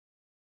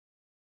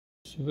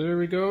So there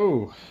we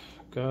go.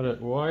 Got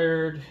it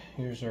wired.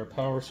 Here's our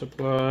power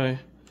supply.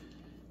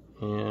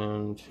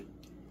 And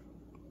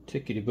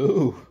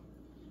tickety-boo.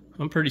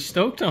 I'm pretty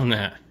stoked on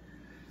that.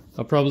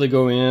 I'll probably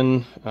go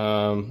in,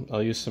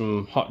 I'll use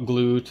some hot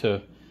glue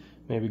to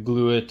maybe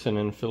glue it and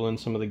then fill in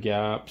some of the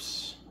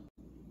gaps.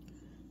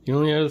 The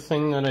only other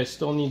thing that I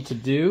still need to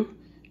do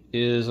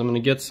is I'm going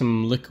to get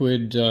some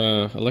liquid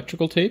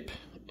electrical tape,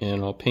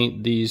 and I'll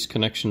paint these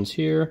connections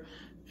here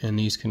and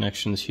these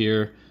connections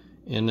here,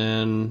 and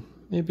then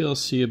maybe I'll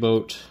see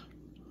about,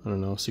 I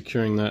don't know,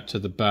 securing that to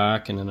the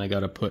back, and then I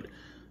gotta put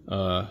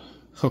a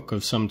hook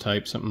of some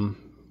type, some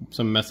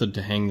method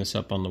to hang this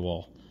up on the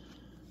wall.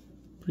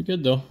 Pretty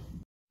good though.